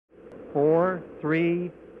4,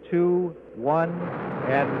 3, 2, 1,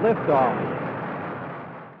 and liftoff.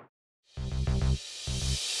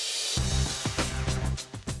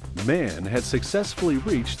 Man had successfully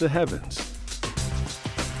reached the heavens.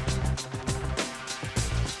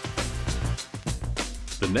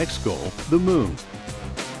 The next goal, the moon.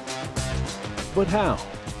 But how?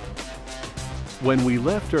 When we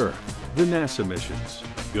left Earth, the NASA missions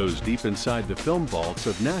goes deep inside the film vaults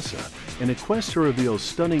of NASA in a quest to reveal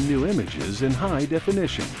stunning new images in high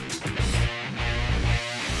definition.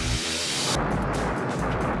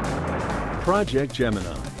 Project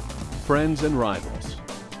Gemini, Friends and Rivals.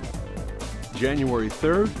 January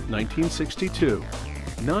 3rd, 1962.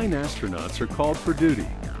 9 astronauts are called for duty.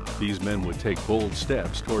 These men would take bold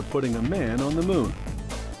steps toward putting a man on the moon.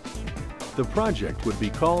 The project would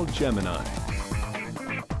be called Gemini.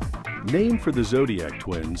 Named for the Zodiac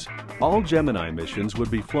twins, all Gemini missions would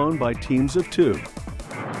be flown by teams of 2.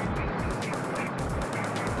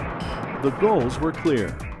 The goals were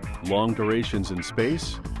clear: long durations in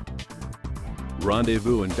space,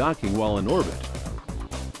 rendezvous and docking while in orbit,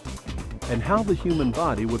 and how the human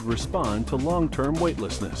body would respond to long-term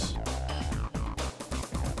weightlessness.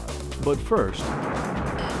 But first,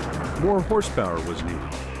 more horsepower was needed.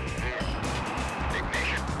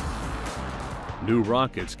 New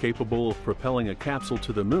rockets capable of propelling a capsule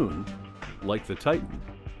to the moon, like the Titan,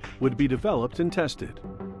 would be developed and tested.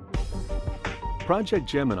 Project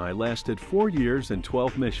Gemini lasted 4 years and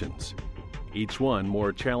 12 missions, each one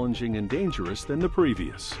more challenging and dangerous than the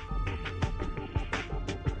previous.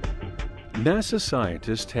 NASA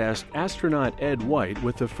scientists tasked astronaut Ed White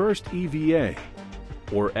with the first EVA,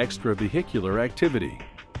 or extravehicular activity.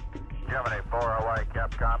 Gemini 4, Hawaii,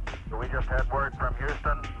 Capcom. We just had word from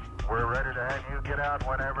Houston. We're ready to have you get out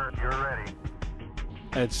whenever you're ready.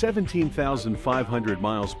 At 17,500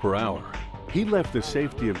 miles per hour, he left the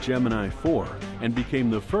safety of Gemini 4 and became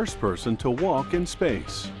the first person to walk in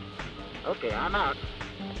space. Okay, I'm out.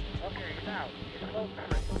 Okay, now,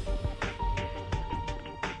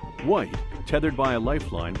 White, tethered by a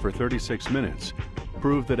lifeline for 36 minutes,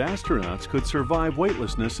 proved that astronauts could survive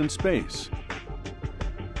weightlessness in space,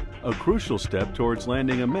 a crucial step towards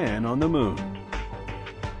landing a man on the moon.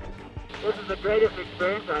 This is the greatest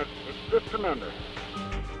experience. It's just tremendous.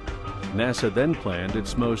 NASA then planned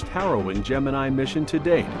its most harrowing Gemini mission to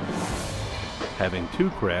date, having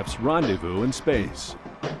 2 crafts rendezvous in space.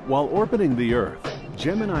 While orbiting the Earth,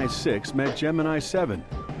 Gemini 6 met Gemini 7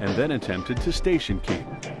 and then attempted to station keep,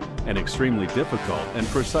 an extremely difficult and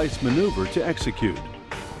precise maneuver to execute.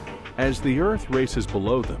 As the Earth races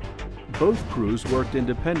below them, both crews worked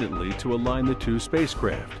independently to align the 2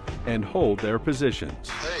 spacecraft and hold their positions.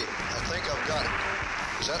 Hey, I think I've got it.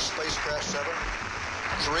 Is that spacecraft 7?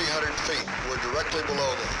 300 feet. We're directly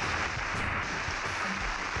below them.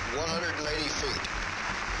 180 feet.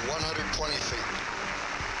 120 feet.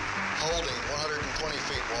 Holding 120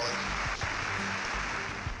 feet, Wally.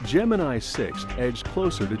 Gemini 6 edged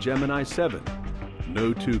closer to Gemini 7.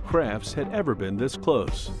 No 2 crafts had ever been this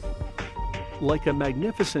close. Like a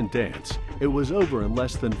magnificent dance, it was over in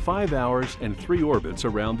less than 5 hours and 3 orbits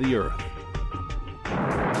around the Earth.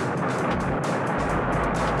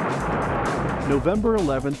 November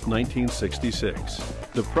 11, 1966,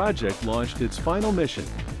 the project launched its final mission,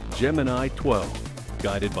 Gemini 12,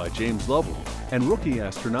 guided by James Lovell and rookie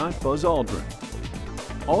astronaut Buzz Aldrin.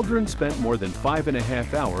 Aldrin spent more than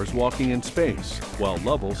 5.5 hours walking in space, while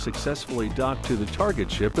Lovell successfully docked to the target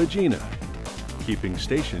ship Agena, keeping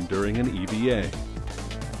station during an EVA.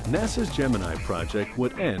 NASA's Gemini project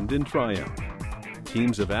would end in triumph.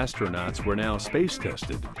 Teams of astronauts were now space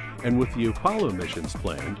tested, and with the Apollo missions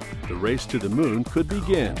planned, the race to the moon could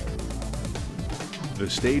begin. The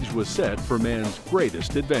stage was set for man's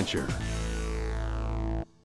greatest adventure.